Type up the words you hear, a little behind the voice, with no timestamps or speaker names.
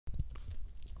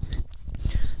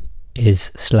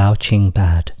Is slouching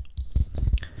bad?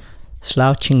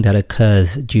 Slouching that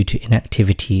occurs due to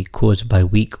inactivity caused by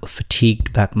weak or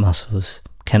fatigued back muscles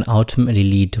can ultimately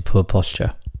lead to poor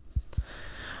posture.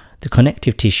 The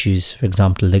connective tissues, for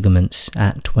example ligaments,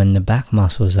 act when the back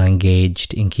muscles are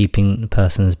engaged in keeping the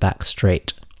person's back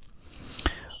straight.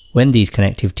 When these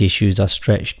connective tissues are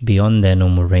stretched beyond their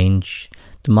normal range,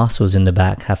 the muscles in the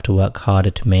back have to work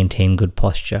harder to maintain good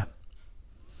posture.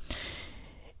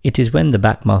 It is when the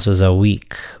back muscles are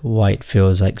weak why it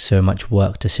feels like so much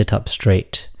work to sit up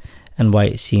straight, and why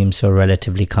it seems so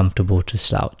relatively comfortable to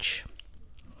slouch.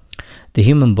 The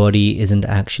human body isn't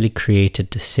actually created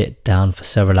to sit down for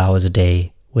several hours a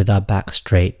day with our back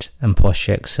straight and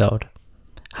posture excelled.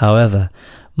 However,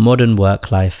 modern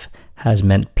work life has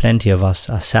meant plenty of us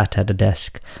are sat at a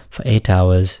desk for 8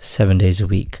 hours, 7 days a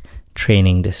week,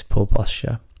 training this poor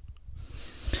posture.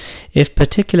 If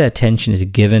particular attention is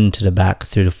given to the back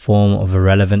through the form of a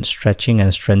relevant stretching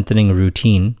and strengthening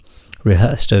routine,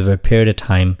 rehearsed over a period of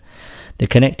time, the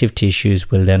connective tissues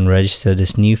will then register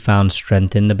this newfound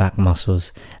strength in the back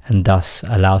muscles and thus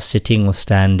allow sitting or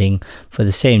standing for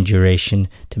the same duration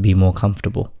to be more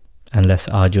comfortable and less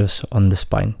arduous on the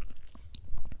spine.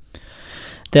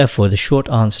 Therefore, the short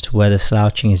answer to whether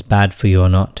slouching is bad for you or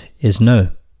not is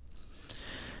no.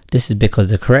 This is because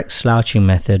the correct slouching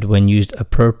method, when used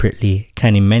appropriately,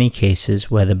 can in many cases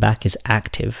where the back is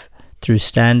active, through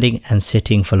standing and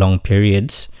sitting for long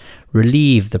periods,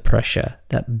 relieve the pressure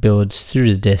that builds through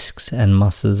the discs and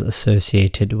muscles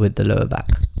associated with the lower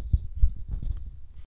back.